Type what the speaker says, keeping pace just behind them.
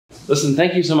Listen,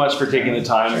 thank you so much for taking the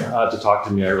time to talk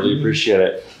to me. I really appreciate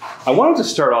it. I wanted to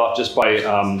start off just by,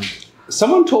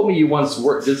 someone told me you once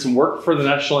did some work for the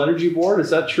National Energy Board.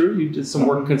 Is that true? You did some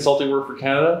work, consulting work for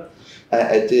Canada?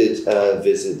 I did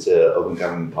visit the Open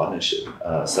Government Partnership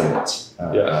Summit.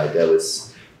 That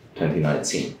was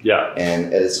 2019. Yeah.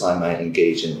 And at the time, I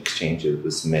engaged in exchanges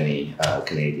with many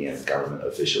Canadian government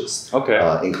officials,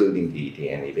 including the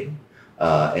NEB.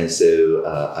 And so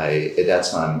at that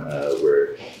time,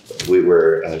 we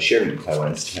were sharing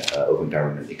Taiwan's open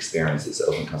government experiences,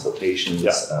 open consultations,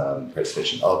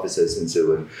 presentation offices, and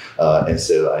so on. And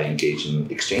so I engaged in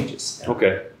exchanges.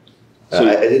 Okay. So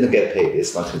I didn't get paid.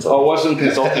 It's not consulting. Oh, it wasn't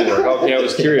consulting work. Okay, I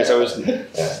was curious.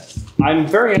 I'm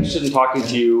very interested in talking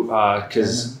to you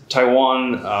because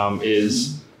Taiwan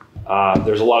is.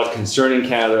 There's a lot of concern in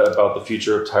Canada about the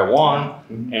future of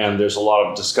Taiwan, and there's a lot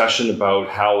of discussion about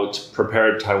how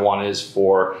prepared Taiwan is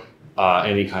for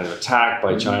any kind of attack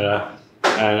by China.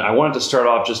 And I wanted to start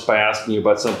off just by asking you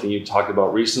about something you talked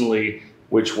about recently,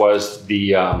 which was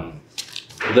the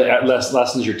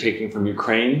lessons you're taking from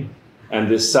Ukraine and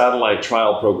this satellite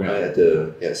trial program.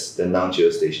 The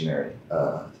non-geostationary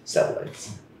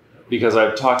satellites. Because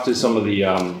I've talked to some of the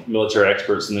military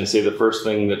experts, and they say the first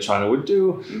thing that China would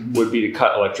do would be to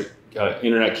cut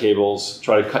internet cables,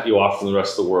 try to cut you off from the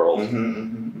rest of the world.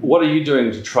 What are you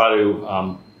doing to try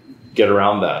to get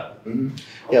around that?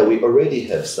 Yeah, we already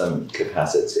have some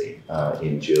capacity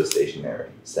in geostationary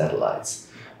satellites.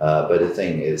 But the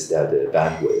thing is that the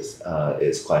bandwidth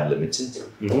is quite limited.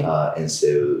 And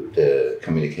so the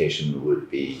communication would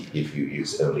be, if you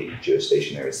use only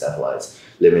geostationary satellites,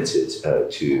 limited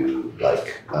to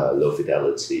low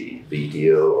fidelity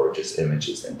video or just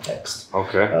images and text.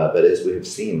 Okay. But as we have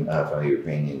seen from the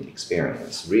Ukrainian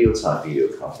experience, real-time video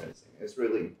conferencing is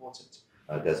really important.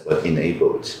 That's what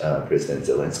enabled President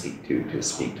Zelensky to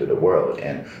speak to the world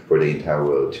and for the entire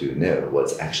world to know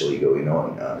what's actually going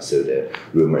on, so that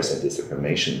rumors and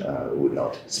disinformation would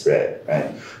not spread, right?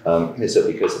 So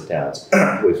because of that,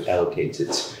 we've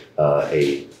allocated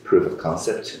a proof of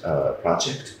concept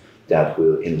project that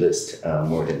will enlist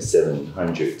more than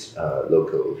 700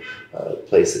 local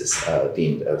places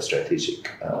deemed of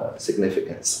strategic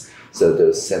significance. So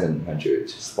those 700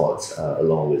 spots,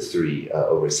 along with 3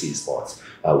 overseas spots,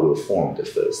 will form the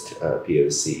first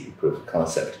POC, proof of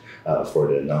concept, for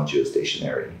the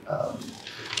non-geostationary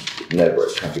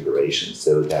network configuration,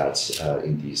 so that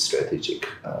in these strategic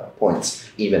points,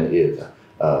 even if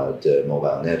the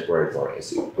mobile network, or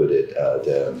as you put it,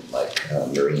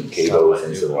 marine cables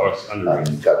and so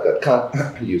on, got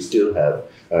cut, you still have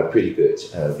pretty good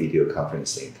video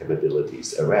conferencing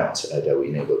capabilities around that will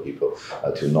enable people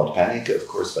to not panic, of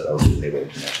course, but also enable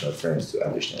international friends to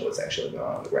understand what's actually going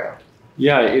on the ground.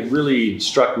 Yeah, it really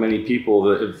struck many people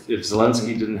that if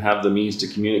Zelensky didn't have the means to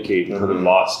communicate, he could have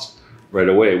lost right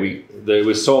away. It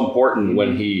was so important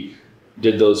when he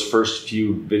did those first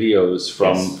few videos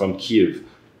from Kyiv,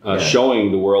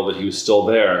 showing the world that he was still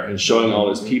there and showing all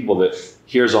his people that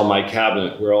here's all my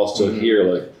cabinet, we're all still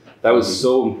here. That was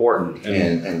so important.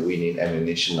 And we need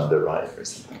ammunition on the right or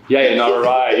something. Yeah, not a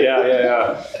ride.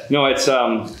 Yeah. No, it's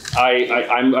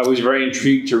I was very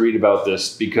intrigued to read about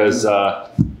this because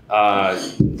I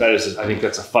think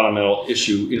that's a fundamental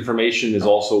issue. Information is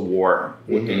also war.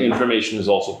 Information is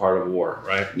also part of war,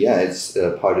 right? Yeah, it's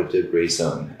part of the gray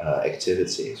zone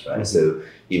activities, right? So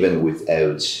even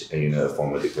without a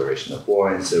formal declaration of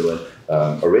war and so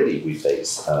on, already we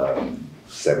face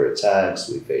cyber attacks,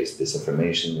 we face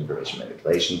disinformation, information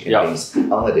manipulation campaigns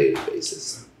on a daily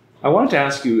basis. I wanted to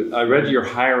ask you, I read you're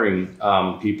hiring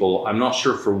people, I'm not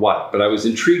sure for what, but I was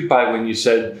intrigued by when you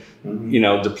said,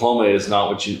 diploma is not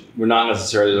what we're not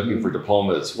necessarily looking for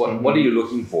diplomas. What are you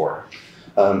looking for?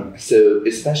 So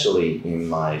especially in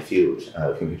my field,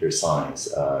 computer science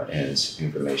and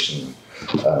information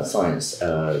science,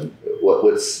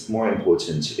 what's more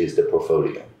important is the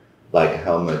portfolio. Like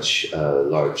how much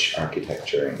large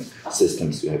architecturing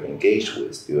systems you have engaged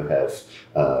with. Do you have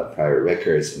prior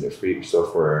records in the free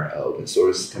software, open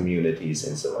source communities,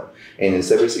 and so on. And in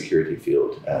cybersecurity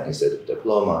field, instead of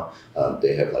diploma,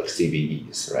 they have like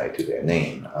CVEs, right, to their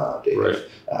name. They have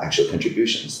actual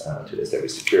contributions to the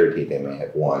cybersecurity. They may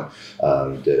have won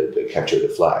the Capture the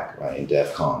Flag, right, in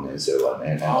DEF CON and so on.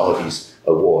 And all of these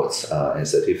awards and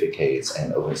certificates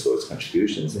and open source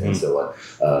contributions and so on.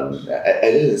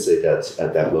 I didn't say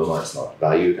that diploma is not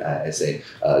valued. I say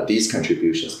these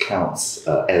contributions counts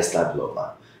as diploma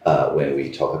when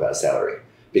we talk about salary.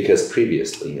 because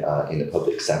previously in the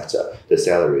public sector, the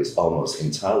salary is almost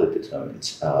entirely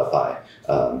determined by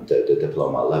the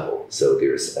diploma level. So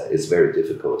it's very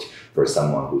difficult for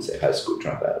someone who's a high school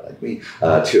dropout like me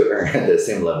to earn the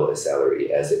same level of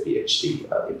salary as a PhD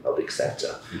in public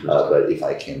sector. But if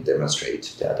I can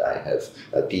demonstrate that I have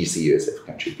these years of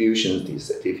contributions, these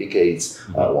certificates,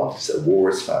 won these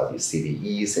awards, filed these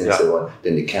CVEs, and so on,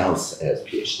 then it counts as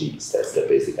PhDs. That's the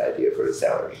basic idea for the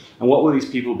salary. And what will these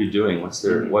people be doing? What's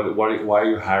their why are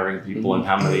you hiring people, and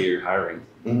how many are you hiring?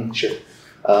 Sure.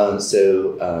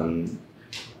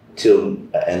 Till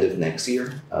the end of next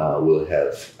year, we'll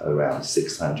have around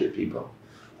 600 people,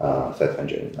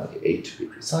 598 to be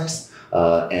precise,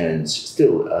 and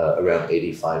still around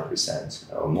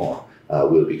 85% or more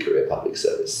will be career public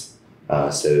service.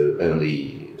 So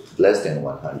only less than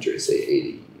 100, say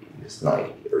 80,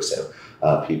 90 or so,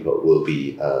 people will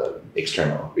be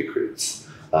external recruits.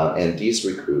 And these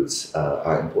recruits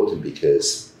are important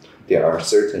because there are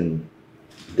certain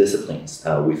disciplines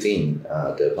within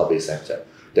the public sector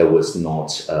that was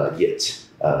not yet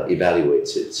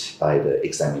evaluated by the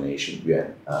examination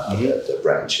yuan, the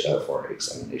branch for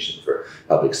examination for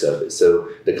public service. So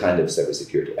the kind of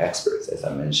cybersecurity experts, as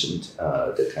I mentioned,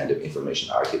 the kind of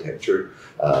information architecture,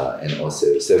 and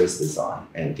also service design.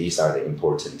 And these are the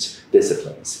important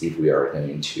disciplines if we are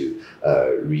going to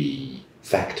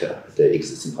refactor the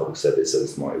existing public service so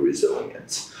it's more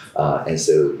resilient. And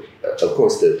so, of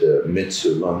course, the mid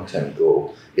to long-term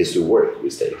goal is to work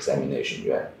with the examination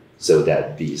yuan so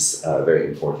that these very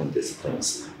important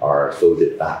disciplines are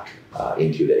folded back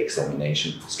into the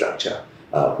examination structure,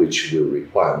 which will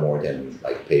require more than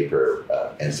like paper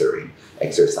answering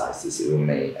exercises. It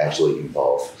may actually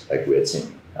involve like red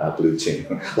team, blue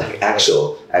team, like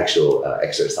actual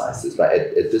exercises. But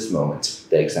at this moment,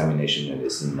 the examination unit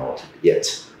is not yet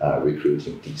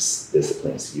recruiting these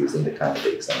disciplines using the kind of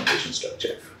examination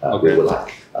structure we would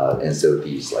like. And so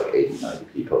these like 80, 90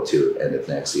 people till end of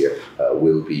next year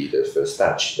will be the first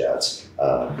batch that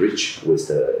bridge with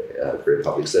the career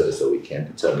public service so we can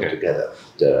determine together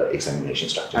the examination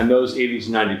structure. And those 80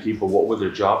 to 90 people, what will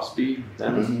their jobs be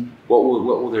then? What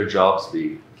will their jobs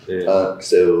be?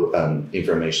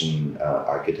 Information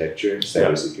architecture,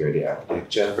 cybersecurity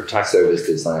architecture, Protect service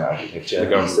design architecture,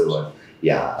 and so on.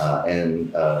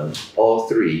 And all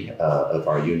three of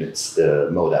our units, the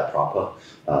MODA proper,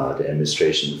 the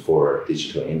administration for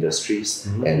digital industries,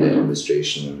 and the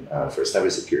administration for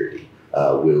cybersecurity,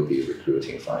 will be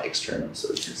recruiting from external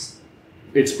sources.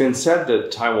 It's been said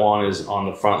that Taiwan is on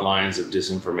the front lines of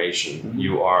disinformation.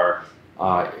 You are.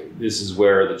 This is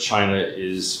where China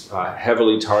is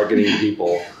heavily targeting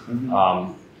people.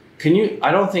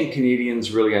 I don't think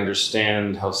Canadians really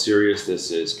understand how serious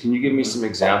this is. Can you give me some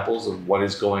examples of what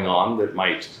is going on that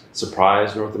might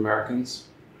surprise North Americans?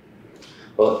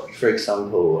 Well, for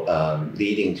example,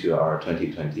 leading to our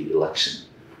 2020 election,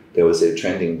 there was a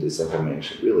trending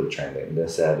disinformation, really trending, that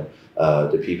said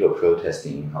the people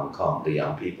protesting in Hong Kong, the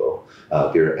young people,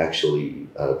 they're actually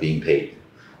being paid.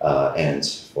 And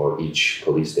for each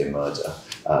police they murder,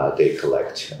 they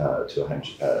collect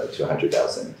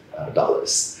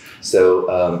 $200,000. So,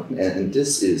 and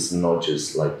this is not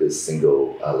just like this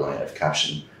single line of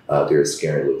caption. There are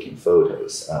scary-looking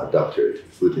photos, doctored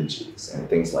footages, and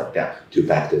things like that to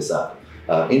back this up.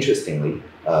 Interestingly,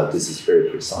 this is very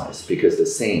precise because the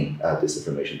same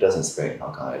disinformation doesn't spread in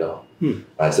Hong Kong at all.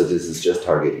 Right? So this is just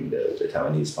targeting the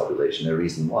Taiwanese population. The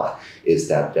reason why is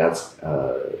that that's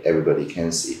everybody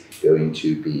can see going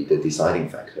to be the deciding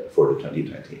factor for the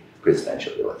 2020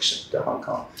 presidential election, the Hong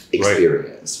Kong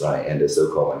experience, right? And the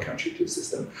so-called one country, two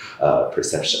system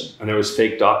perception. And there was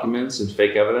fake documents and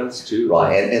fake evidence too.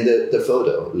 Right, and the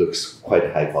photo looks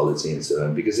quite high quality and so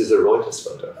on because it's a Reuters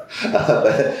photo.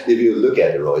 But if you look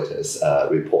at the Reuters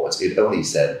report, it only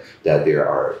said that there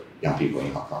are young people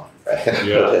in Hong Kong, right?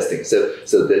 Protesting. So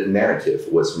the narrative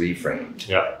was reframed.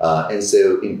 And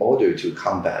so in order to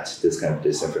combat this kind of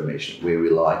disinformation, we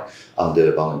rely on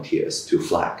the volunteers to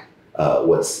flag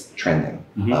what's trending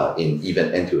in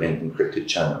even end-to-end encrypted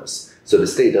channels. So the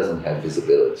state doesn't have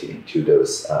visibility to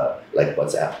those like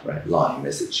WhatsApp, right, line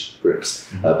message groups,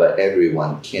 but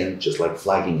everyone can, just like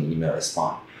flagging an email is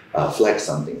fine, flag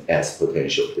something as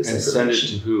potential disinformation. And send it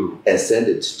to who? And send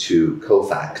it to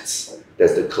CoFacts.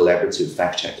 That's the collaborative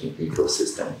fact-checking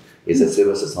ecosystem. It's a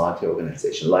civil society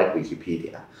organization like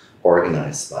Wikipedia,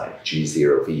 organized by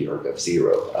G0V or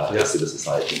GovZero, the civil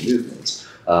society movement.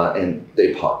 And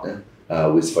they partner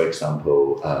with, for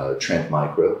example, Trend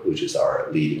Micro, which is our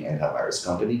leading antivirus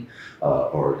company,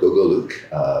 or GoGoLook,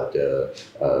 the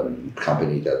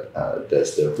company that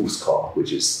does the Who's Call,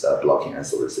 which is blocking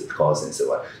unsolicited calls and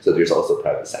so on. So there's also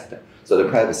private sector. So the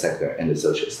private sector and the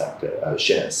social sector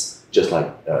shares, just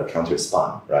like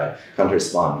counter-spam, right?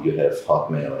 Counter-spam, you have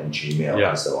Hotmail and Gmail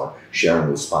and so on, sharing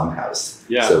with Spamhaus.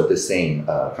 Yeah. So the same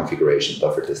configuration,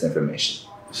 but for disinformation.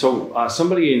 So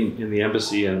somebody in the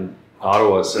embassy in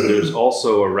Ottawa said there's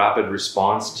also a rapid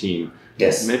response team.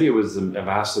 Yes. Maybe it was the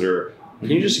ambassador. Can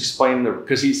you just explain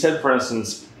because he said, for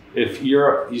instance, if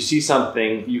you see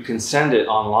something, you can send it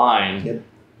online,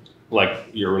 like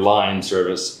your line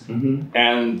service,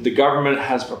 and the government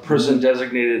has a person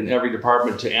designated in every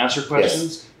department to answer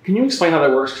questions. Yes. Can you explain how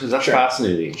that works? Because that's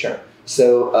fascinating. Sure.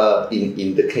 So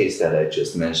in the case that I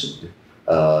just mentioned,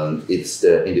 it's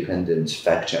the independent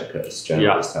fact checkers,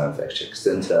 Journalist Time Fact Check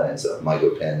Center, and so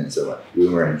Michael Penn, and so on,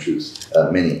 Rumor and Truth,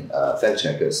 many fact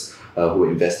checkers who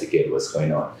investigate what's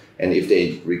going on. And if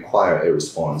they require a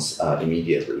response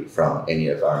immediately from any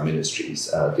of our ministries,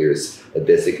 there's a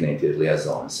designated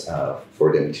liaisons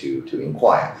for them to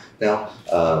inquire. Now,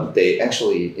 they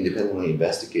actually independently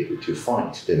investigated to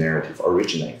find the narrative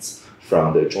originates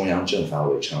from the 中央政法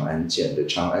委长安监, the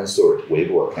Chang'an Sword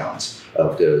Weibo account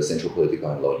of the Central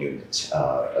Political and Law Unit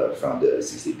from the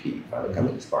CCP, from the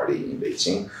Communist Party in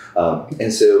Beijing.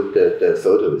 And so the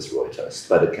photo is Reuters,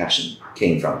 but the caption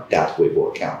came from that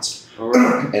Weibo account.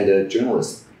 Right. And the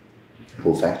journalist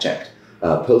who fact-checked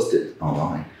posted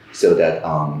online so that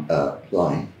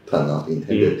line, pun not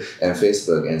intended, and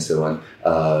Facebook and so on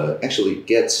actually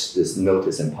gets this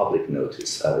notice and public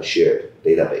notice shared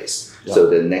database. Yeah. So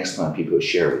the next time people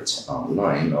share it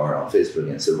online or on Facebook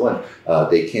and so on,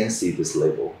 they can see this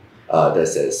label that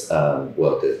says,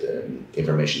 well, the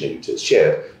information that you just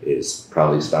shared is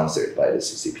probably sponsored by the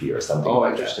CCP or something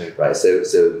like that. Right.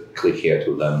 So click here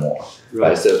to learn more.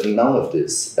 Right. So none of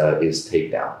this is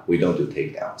takedown. We don't do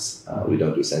takedowns. We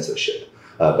don't do censorship.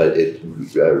 But it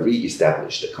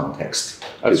re-established the context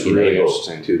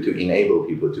to enable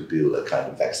people to build a kind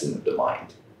of vaccine of the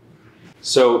mind.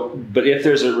 So, but if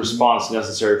there's a response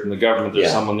necessary from the government,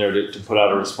 there's someone there to put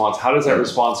out a response. How does that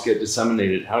response get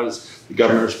disseminated? How does the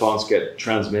government response get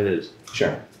transmitted?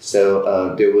 Sure.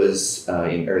 So there was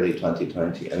in early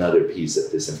 2020 another piece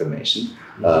of disinformation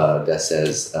that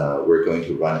says we're going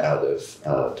to run out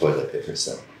of toilet paper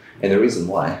soon. And the reason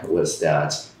why was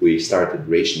that we started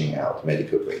rationing out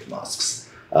medical grade masks.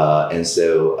 And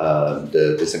so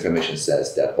the disinformation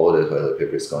says that all the toilet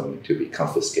paper is going to be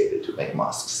confiscated to make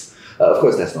masks. Of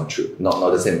course, that's not true. Not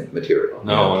the same material.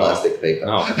 No, plastic paper.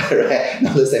 No. Right?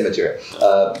 Not the same material.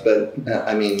 But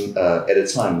I mean, at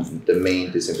the time, the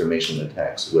main disinformation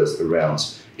attacks was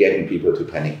around getting people to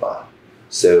panic buy.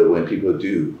 So when people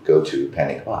do go to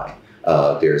panic buy,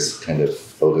 there's kind of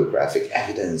photographic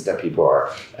evidence that people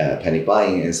are panic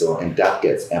buying and so on, and that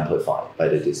gets amplified by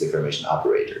the disinformation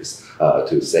operators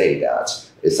to say that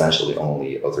essentially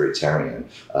only authoritarian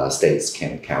states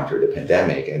can counter the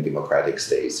pandemic and democratic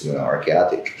states are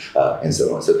chaotic and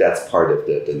so on. So that's part of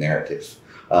the narrative.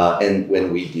 And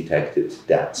when we detected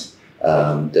that,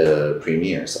 the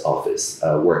Premier's office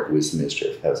worked with Ministry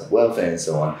of Health and Welfare and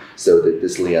so on, so that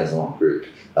this liaison group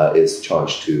is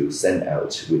charged to send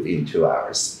out within 2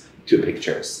 hours 2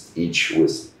 pictures, each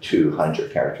with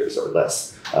 200 characters or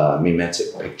less, mimetic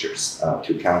pictures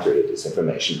to counter the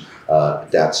disinformation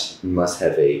that must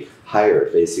have a higher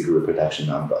basic reproduction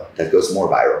number that goes more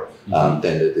viral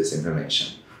than the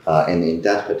disinformation. And in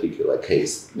that particular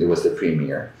case, it was the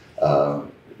Premier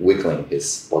wiggling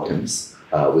his bottoms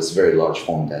with very large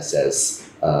font that says,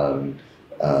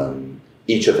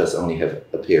 each of us only have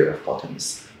a pair of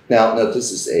bottoms. Now,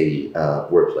 this is a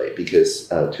wordplay because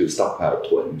to stockpile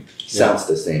twin sounds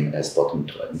the same as bottom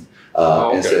twin.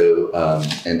 And so,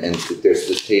 and there's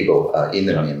this table in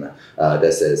the meme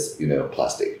that says,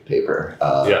 plastic paper,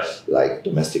 like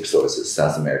domestic sources,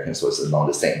 South American sources, not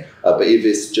the same. But if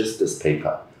it's just this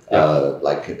paper,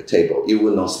 like a table, it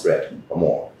will not spread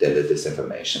more than the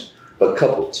disinformation. But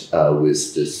coupled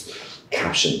with this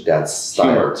caption that's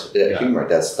styled, humor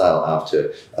that's styled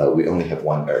after we only have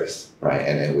one Earth, right?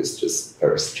 And it was just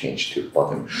Earth changed to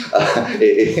bottom.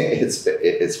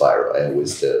 It's viral, and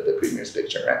with the Premier's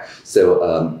picture, right?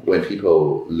 So when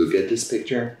people look at this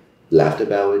picture, laughed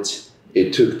about it,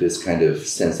 it took this kind of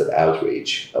sense of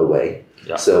outrage away.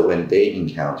 Yeah. So when they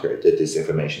encounter the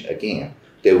disinformation again,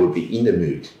 they will be in the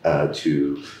mood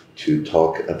to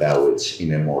talk about it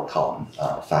in a more calm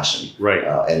fashion, right?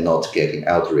 And not getting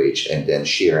outraged and then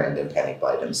share and then panic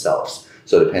by themselves.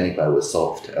 So the panic buy was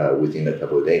solved within a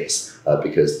couple of days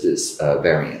because this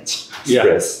variant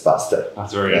spreads faster.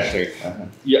 That's very interesting.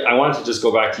 Yeah, I wanted to just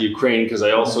go back to Ukraine because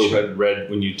I also had read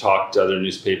when you talked to other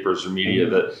newspapers or media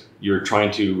that you're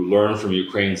trying to learn from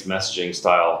Ukraine's messaging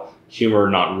style. Humor,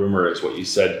 not rumor, is what you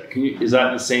said. Is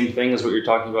that the same thing as what you're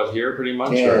talking about here, pretty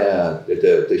much? Yeah,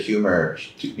 the humor,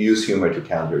 use humor to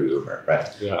counter rumor, right?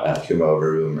 Yeah. Humor over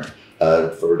rumor.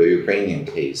 For the Ukrainian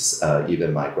case,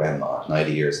 even my grandma,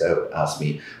 90 years old, asked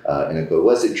me, and I go,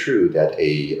 was it true that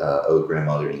a old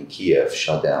grandmother in Kiev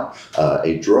shot down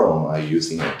a drone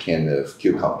using a can of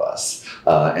cucumbers?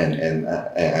 And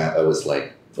I was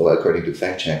like, well, according to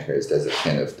fact checkers, that's a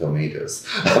can of tomatoes.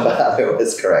 But it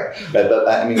was correct. But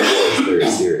I mean, war is very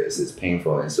serious. It's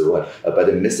painful and so on. But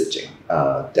the messaging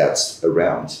that's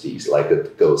around these, like the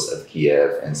ghost of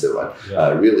Kiev and so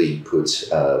on, really puts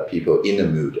people in the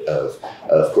mood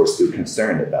of course, still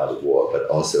concerned about the war, but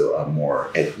also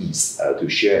more at ease to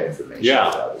share information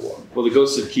about the war. Well, the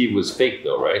ghost of Kiev was fake,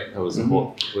 though, right? That was the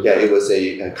whole. It was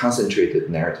a concentrated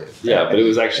narrative. Yeah, but it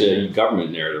was actually a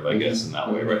government narrative, I guess, in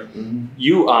that way, right?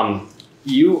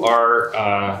 You are.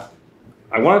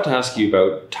 I wanted to ask you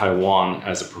about Taiwan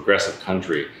as a progressive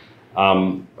country.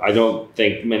 I don't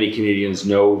think many Canadians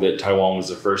know that Taiwan was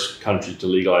the first country to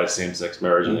legalize same-sex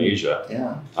marriage in Asia.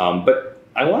 Yeah. But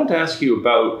I wanted to ask you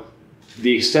about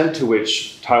the extent to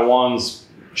which Taiwan's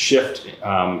shift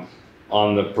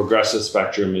on the progressive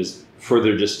spectrum is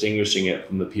further distinguishing it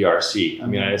from the PRC. I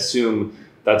mean, I assume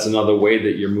that's another way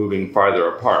that you're moving farther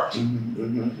apart.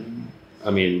 I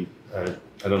mean,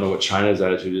 I don't know what China's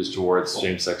attitude is towards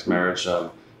same-sex marriage,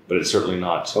 but it's certainly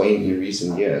not. Well, in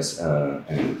recent years,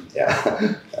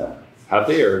 Have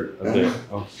they or have they?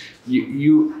 Oh.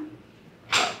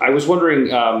 I was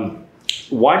wondering,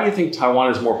 why do you think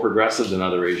Taiwan is more progressive than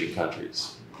other Asian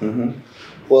countries?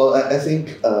 Well, I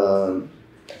think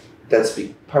that's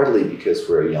partly because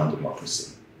we're a young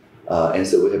democracy. And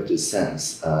so we have this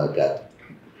sense that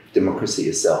democracy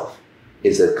itself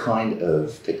is a kind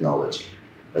of technology,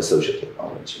 a social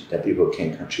technology that people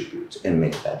can contribute and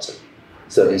make better.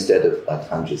 So instead of like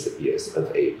hundreds of years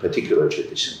of a particular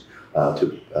tradition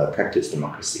to practice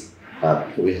democracy,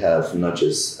 we have not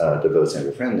just the votes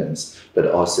and referendums, but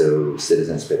also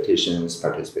citizens' petitions,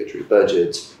 participatory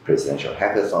budgets, presidential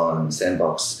hackathons,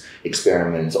 sandbox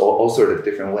experiments, all sort of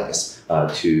different ways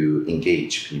to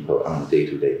engage people on a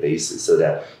day-to-day basis so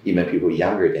that even people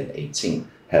younger than 18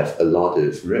 have a lot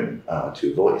of room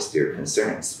to voice their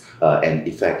concerns and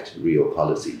effect real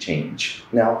policy change.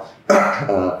 Now,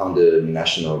 on the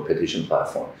national petition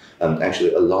platform,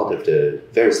 actually a lot of the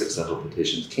very successful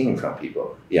petitions came from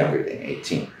people younger than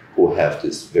 18 who have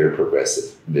this very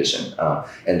progressive vision.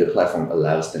 And the platform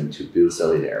allows them to build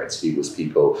solidarity with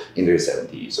people in their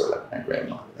 70s or like my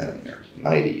grandma in their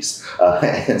 90s.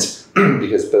 And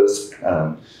because both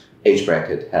age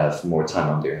bracket have more time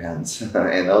on their hands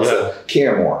and also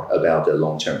care more about the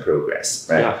long-term progress,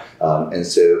 right? And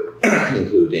so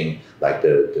including like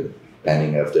the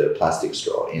banning of the plastic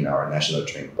straw in our national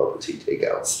drink bubble tea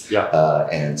takeouts,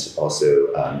 and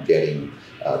also getting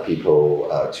people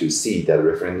to see that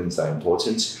referendums are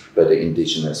important, but the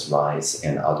indigenous rights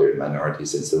and other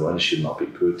minorities and so on should not be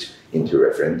put into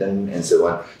referendum and so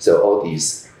on. So all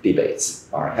these debates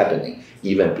are happening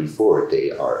even before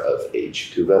they are of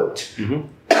age to vote.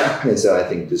 And so I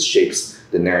think this shapes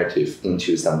the narrative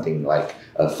into something like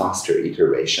a faster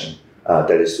iteration.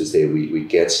 That is to say, we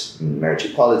get marriage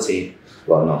equality.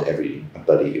 Well, not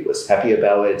everybody was happy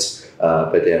about it,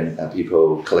 but then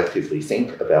people collectively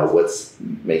think about what's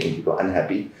making people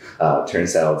unhappy.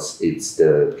 Turns out it's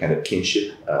the kind of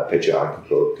kinship,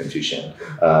 patriarchal Confucian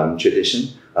tradition.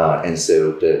 And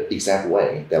so the exact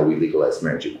way that we legalized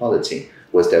marriage equality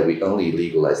was that we only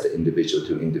legalized the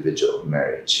individual-to-individual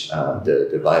marriage,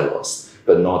 the bylaws,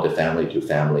 but not the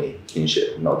family-to-family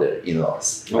kinship, not the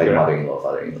in-laws, like mother-in-law,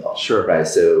 father-in-law. Sure. Right.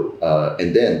 So,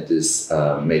 and then this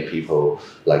made people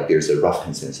like there's a rough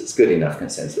consensus, good enough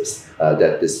consensus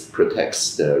that this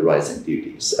protects the rights and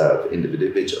duties of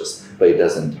individuals, but it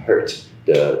doesn't hurt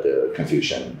the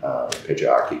Confucian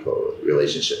patriarchal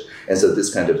relationship. And so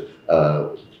this kind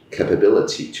of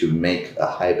capability to make a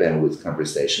high bandwidth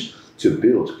conversation to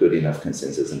build good enough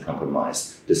consensus and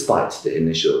compromise despite the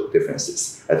initial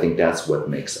differences. I think that's what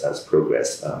makes us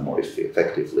progress more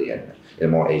effectively and in a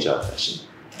more agile fashion.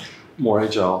 More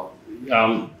agile.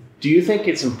 Do you think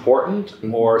it's important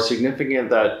or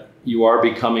significant that you are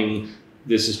becoming,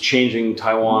 this is changing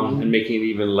Taiwan and making it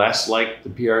even less like the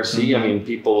PRC? I mean,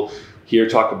 people here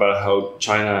talk about how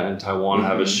China and Taiwan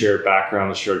have a shared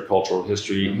background, a shared cultural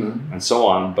history, and so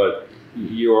on, but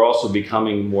you're also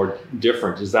becoming more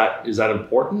different. Is that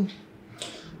important?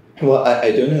 Well,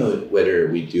 I don't know whether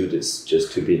we do this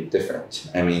just to be different.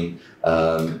 I mean,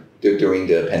 during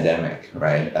the pandemic,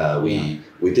 right?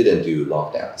 We didn't do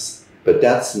lockdowns, but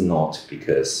that's not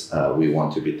because we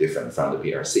want to be different from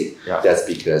the PRC. Yeah. That's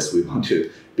because we want to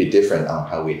be different on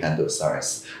how we handle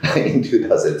SARS in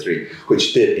 2003,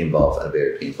 which did involve a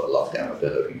very painful lockdown of the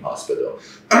Heping Hospital.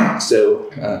 So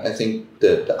I think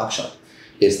the upshot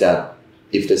is that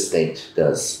if the state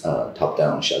does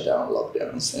top-down, shutdown,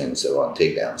 lockdowns, and so on,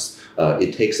 takedowns,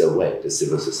 it takes away the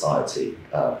civil society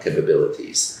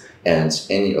capabilities, and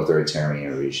any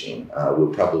authoritarian regime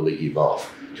will probably evolve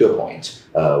to a point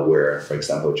where, for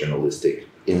example, journalistic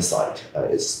insight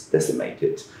is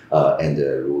decimated, and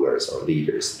the rulers or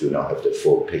leaders do not have the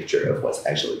full picture of what's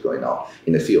actually going on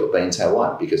in the field. But in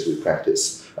Taiwan, because we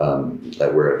practice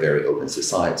like we're a very open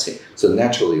society, so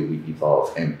naturally we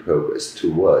evolve and progress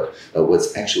toward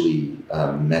what's actually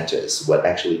matters, what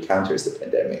actually counters the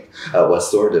pandemic, what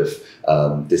sort of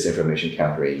disinformation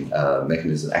countering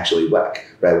mechanism actually work.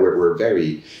 Right, we're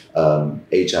very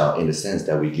agile in the sense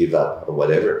that we give up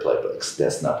whatever playbooks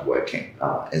that's not working,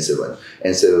 and so on.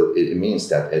 And so it means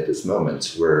that at this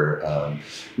moment we're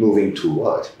moving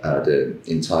toward the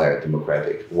entire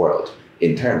democratic world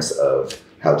in terms of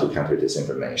how to counter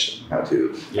disinformation, how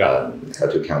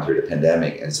to counter the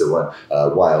pandemic, and so on.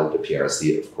 While the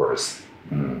PRC, of course,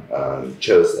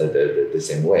 chose the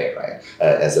same way, right?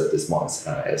 As of this month,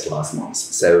 as last month.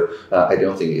 So I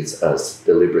don't think it's us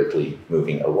deliberately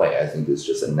moving away. I think it's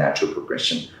just a natural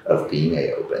progression of being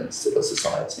an open civil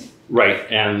society. Right.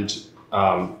 And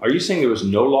are you saying there was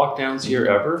no lockdowns here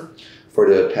ever? For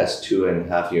the past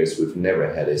 2.5 years, we've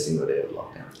never had a single day of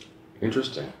lockdown.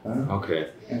 Interesting. Okay.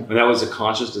 Yeah. And that was a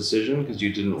conscious decision because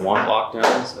you didn't want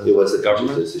lockdowns? It was a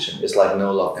conscious decision. It's like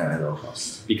no lockdown at all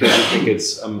costs. Because you think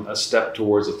it's a step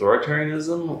towards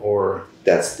authoritarianism, or?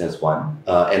 That's one.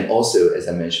 And also, as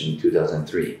I mentioned, in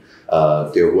 2003,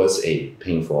 there was a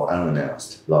painful,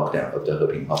 unannounced lockdown of the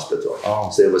Heping Hospital. Oh.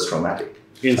 So it was traumatic.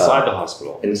 Inside the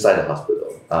hospital? Inside the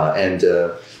hospital. And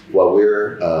what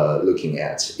we're looking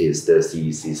at is the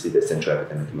CECC, the Central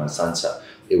Academic Command Center.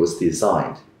 It was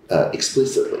designed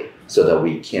explicitly so that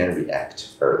we can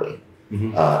react early.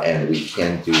 Mm-hmm. And we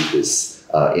can do this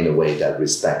in a way that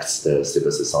respects the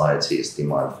civil society's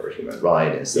demand for human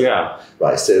rights and so on.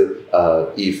 Right. So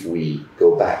if we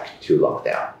go back to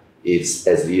lockdown, it's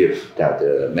as if that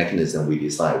the mechanism we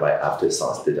designed right after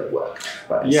SARS didn't work.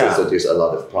 Right. Yeah. So there's a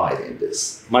lot of pride in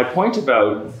this. My point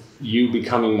about you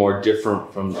becoming more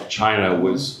different from China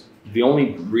was, the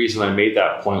only reason I made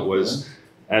that point was,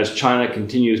 as China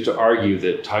continues to argue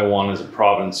that Taiwan is a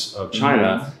province of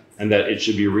China and that it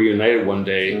should be reunited one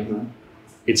day,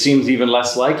 it seems even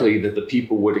less likely that the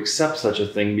people would accept such a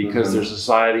thing because their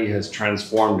society has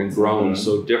transformed and grown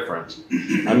so different.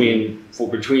 I mean,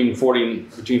 between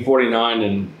 49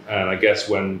 and I guess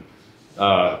when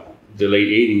the late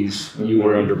 80s, you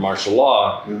were under martial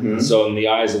law. So in the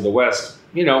eyes of the West,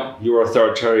 you know, you were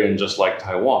authoritarian just like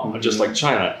Taiwan, just like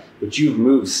China. But you've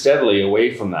moved steadily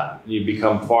away from that. You've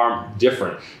become far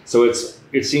different. So it's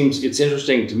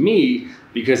interesting to me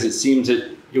because it seems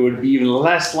that it would be even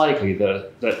less likely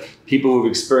that people who've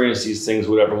experienced these things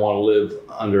would ever want to live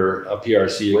under a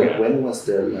PRC again. When was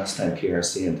the last time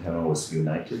PRC and Taiwan was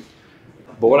united?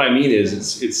 But what I mean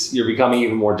is, it's you're becoming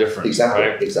even more different. Exactly,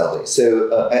 right? Exactly.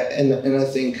 So and I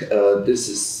think this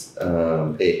is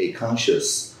a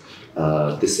conscious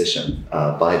decision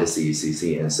by the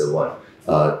CECC and so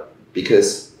on.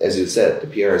 Because, as you said, the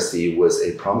PRC was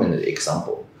a prominent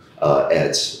example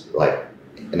at, like,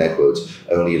 and I quote,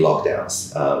 only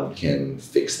lockdowns can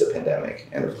fix the pandemic,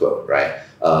 end of quote, right?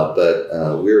 But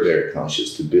we're very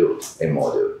conscious to build a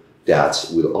model that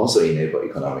will also enable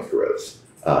economic growth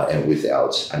and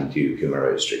without undue human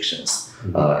rights restrictions.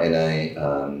 And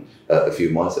I, a few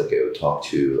months ago, talked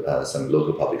to some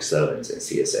local public servants and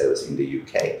CSOs in the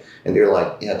UK. And they're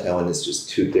like, yeah, Taiwan is just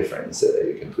too different so that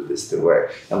you can put this to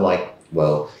work. I'm like,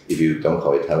 well, if you don't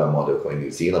call it Taiwan model, call it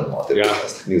New Zealand model.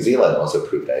 Because New Zealand also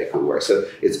proved that it could work. So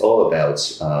it's all about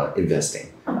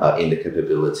investing in the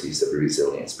capabilities of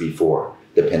resilience before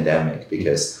the pandemic.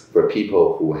 Because for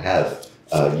people who have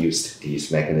used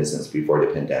these mechanisms before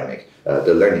the pandemic,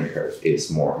 the learning curve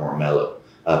is more mellow.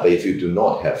 But if you do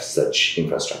not have such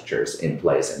infrastructures in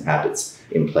place and habits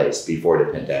in place before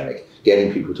the pandemic,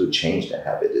 getting people to change that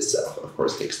habit itself, of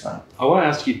course, takes time. I want to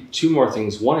ask you two more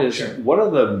things. One is, what are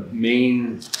the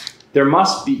main, you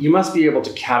must be able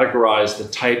to categorize the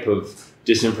type of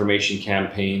disinformation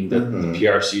campaign that the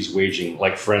PRC is waging.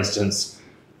 Like, for instance,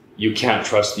 you can't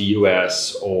trust the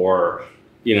US, or,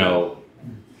 you know,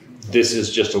 this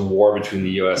is just a war between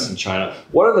the US and China.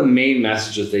 What are the main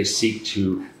messages they seek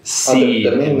to see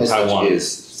the main in message Taiwan?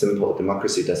 is simple: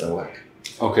 democracy doesn't work.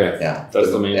 Okay, Yeah,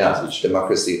 that's the main message.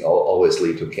 Democracy always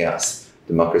lead to chaos.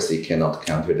 Democracy cannot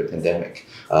counter the pandemic.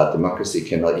 Democracy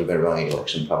cannot even run an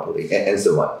election properly, and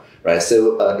so on. Right.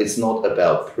 So it's not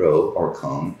about pro or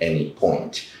con any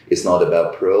point. It's not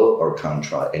about pro or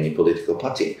contra any political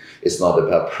party. It's not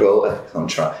about pro and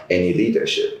contra any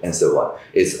leadership, and so on.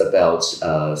 It's about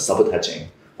sabotaging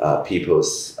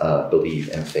people's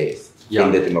belief and faith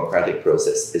in the democratic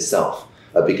process itself.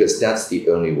 Because that's the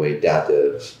only way that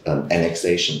the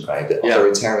annexation, right, the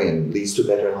authoritarian leads to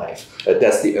better life.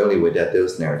 That's the only way that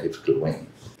those narratives could win.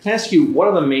 Can I ask you, what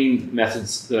are the main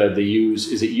methods they use?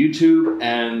 Is it YouTube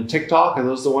and TikTok? Are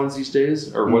those the ones these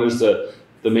days? Or what is the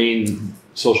main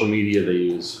social media they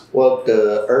use? Well,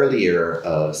 the earlier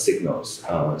signals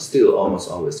still almost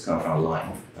always come from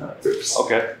online groups.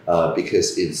 Okay.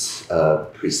 Because it's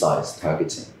precise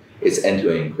targeting. It's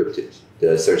end-to-end encrypted.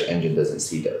 The search engine doesn't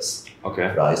see those.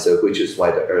 Okay. Right. So, which is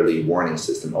why the early warning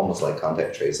system, almost like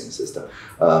contact tracing system,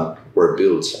 were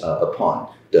built upon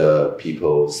the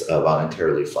people's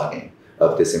voluntarily flagging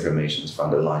of disinformation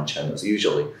from the line channels.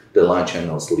 Usually, the line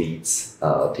channels leads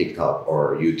TikTok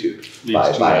or YouTube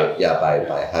by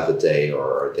half a day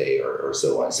or a day or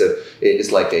so on. So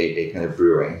it's like a kind of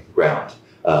brewing ground.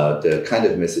 The kind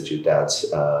of message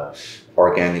that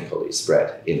organically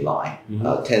spread in line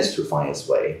tends to find its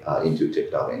way into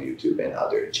TikTok and YouTube and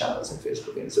other channels and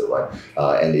Facebook and so on.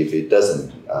 And if it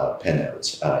doesn't pan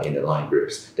out in the line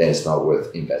groups, then it's not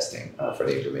worth investing for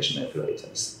the information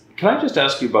manipulators. Can I just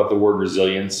ask you about the word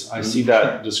resilience? I see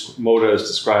that Moda is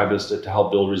described as to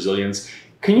help build resilience.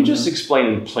 Can you just explain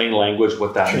in plain language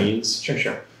what that means?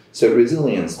 Sure. So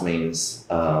resilience means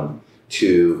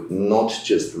to not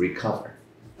just recover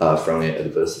from an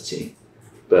adversity,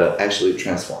 but actually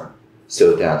transform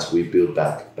so that we build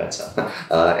back better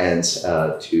and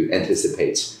to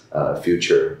anticipate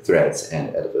future threats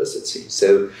and adversity.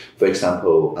 So, for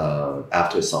example,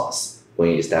 after SARS,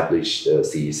 when you establish the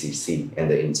CECC and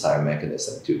the entire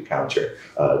mechanism to counter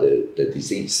the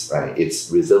disease, right? It's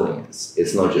resilience.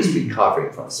 It's not just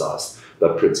recovering from SARS,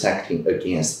 but protecting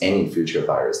against any future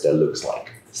virus that looks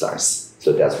like SARS.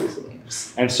 So that's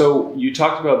resilience. And so you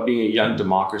talked about being a young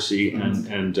democracy,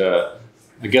 and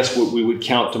I guess we would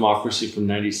count democracy from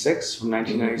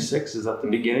 1996. Is that the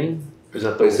beginning? Is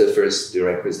that It's the first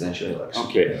direct presidential election.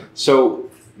 Okay. So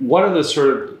what are the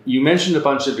you mentioned a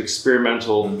bunch of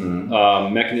experimental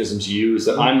mechanisms used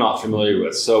that I'm not familiar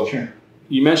with. So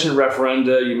you mentioned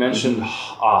referenda, you mentioned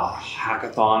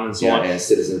hackathon and so on. And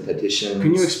citizen petitions.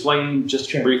 Can you explain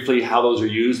just briefly how those are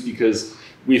used? Because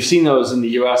we've seen those in the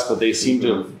US, but they seem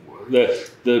to,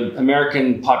 the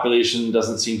American population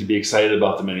doesn't seem to be excited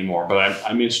about them anymore. But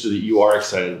I'm interested that you are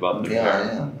excited about them.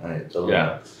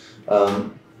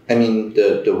 I mean,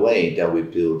 the way that we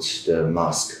built the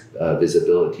mosque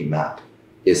visibility map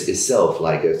is itself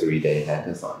like a 3-day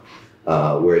hackathon,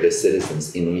 where the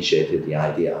citizens initiated the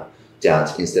idea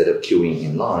that instead of queuing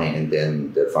in line and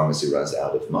then the pharmacy runs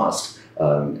out of masks,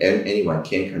 anyone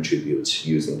can contribute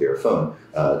using their phone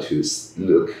to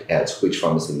look at which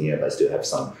pharmacy nearby still have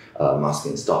some masks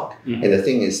in stock. And the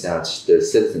thing is that the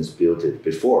citizens built it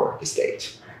before the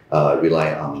state.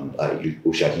 Rely on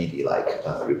Ushahidi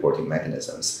reporting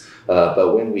mechanisms.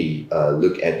 But when we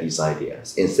look at these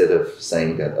ideas, instead of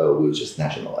saying that, we'll just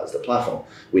nationalize the platform,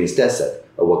 we instead said,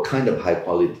 what kind of high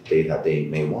quality data they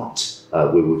may want,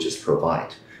 we will just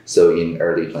provide. So in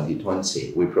early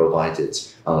 2020, we provided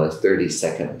a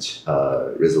 30-second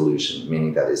resolution,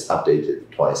 meaning that it's updated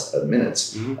twice a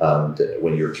minute.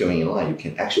 When you're queuing in line, you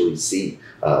can actually see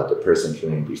the person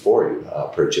queuing before you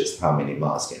purchased how many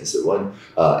masks and so on.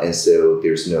 And so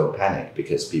there's no panic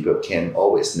because people can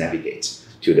always navigate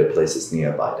to the places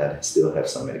nearby that still have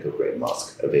some medical grade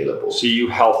masks available. So you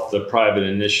helped the private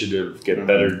initiative get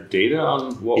better data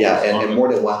on what was on and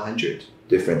more than 100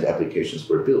 different applications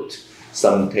were built.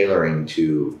 Some tailoring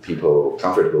to people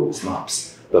comfortable with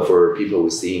maps, but for people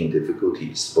with seeing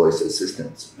difficulties, voice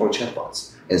assistants or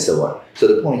chatbots, and so on. So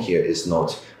the point here is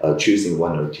not choosing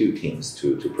one or two teams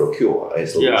to procure a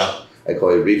solution. I call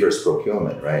it reverse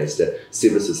procurement, right? It's the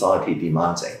civil society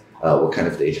demanding what kind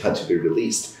of data to be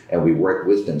released, and we work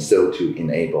with them so to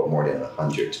enable more than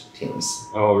 100 teams.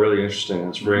 Oh, really interesting.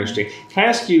 That's very interesting. Can I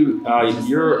ask you,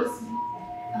 your...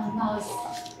 Now it's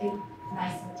 9:30.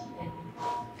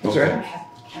 Sorry?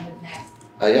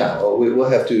 We'll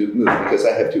have to move because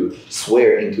I have to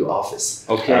swear into office.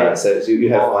 Okay. So you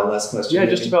have one last question? Yeah,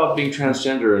 just about being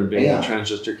transgender and being a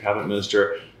transgender cabinet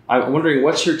minister. I'm wondering,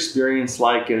 what's your experience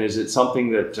like, and is it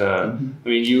something that, I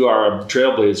mean, you are a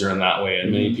trailblazer in that way,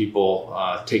 and many people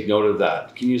take note of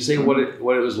that. Can you say what it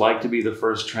was like to be the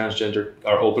first transgender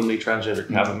or openly transgender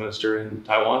cabinet minister in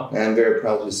Taiwan? I'm very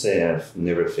proud to say I've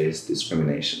never faced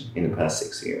discrimination in the past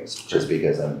 6 years just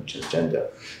because I'm transgender.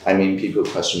 I mean, people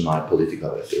question my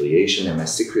political affiliation. Am I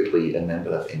secretly a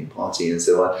member of any party and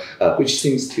so on, which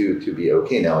seems to be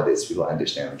okay nowadays. People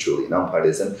understand I'm truly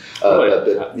nonpartisan.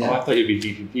 Really? But yeah. I thought you'd be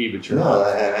DPP, but you're No,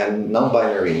 not. I'm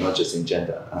non-binary, not just in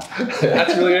gender.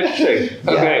 That's really interesting.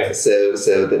 Okay. Yeah,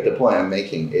 so the point I'm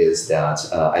making is that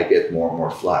I get more and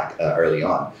more flack early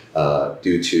on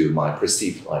due to my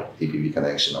perceived like DPP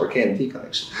connection or KMT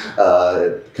connection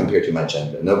compared to my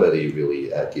gender. Nobody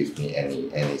really gives me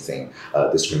anything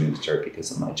discriminatory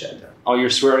because of my gender. Oh,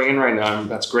 you're swearing in right now.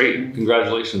 That's great.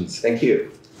 Congratulations. Thank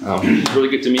you. It's really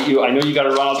good to meet you. I know you got to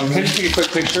run out. Can I just take a quick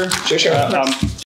picture? Sure.